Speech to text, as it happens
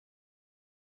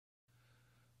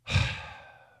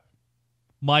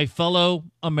My fellow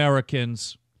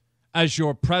Americans, as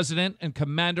your President and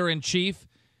Commander-in-Chief,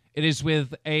 it is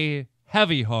with a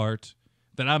heavy heart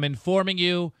that I'm informing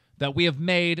you that we have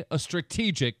made a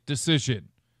strategic decision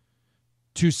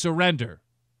to surrender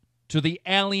to the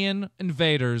alien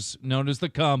invaders known as the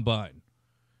Combine.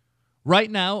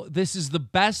 Right now, this is the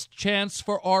best chance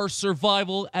for our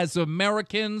survival as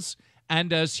Americans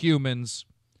and as humans.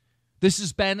 This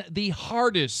has been the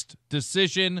hardest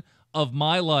decision of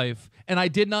my life, and I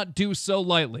did not do so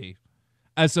lightly.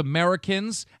 As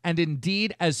Americans, and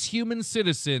indeed as human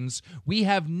citizens, we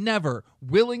have never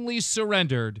willingly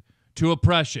surrendered to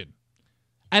oppression.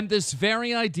 And this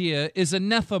very idea is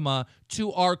anathema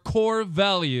to our core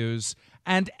values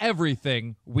and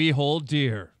everything we hold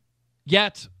dear.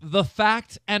 Yet, the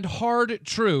fact and hard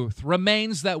truth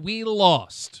remains that we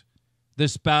lost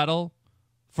this battle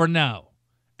for now.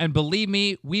 And believe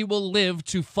me, we will live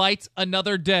to fight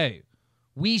another day.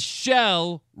 We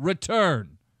shall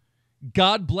return.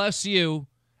 God bless you,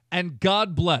 and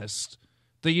God bless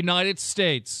the United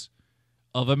States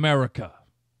of America.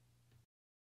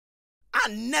 I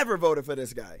never voted for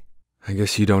this guy. I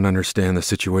guess you don't understand the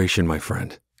situation, my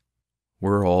friend.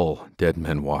 We're all dead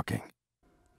men walking.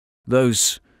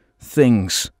 Those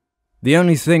things. The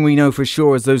only thing we know for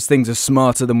sure is those things are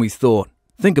smarter than we thought.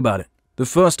 Think about it. The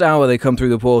first hour they come through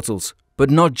the portals, but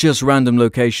not just random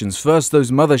locations. First,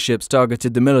 those motherships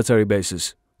targeted the military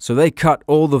bases. So they cut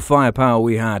all the firepower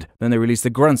we had. Then they released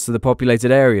the grunts to the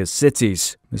populated areas,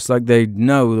 cities. It's like they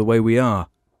know the way we are.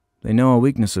 They know our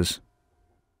weaknesses.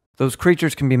 Those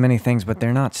creatures can be many things, but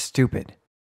they're not stupid.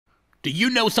 Do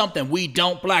you know something we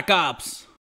don't, Black Ops?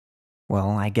 Well,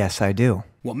 I guess I do.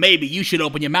 Well, maybe you should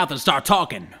open your mouth and start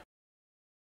talking.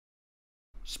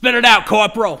 Spit it out,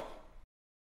 Corporal.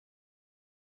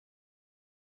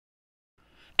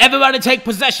 Everybody take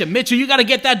possession. Mitchell, you gotta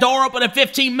get that door open in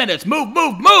 15 minutes. Move,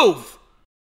 move, move!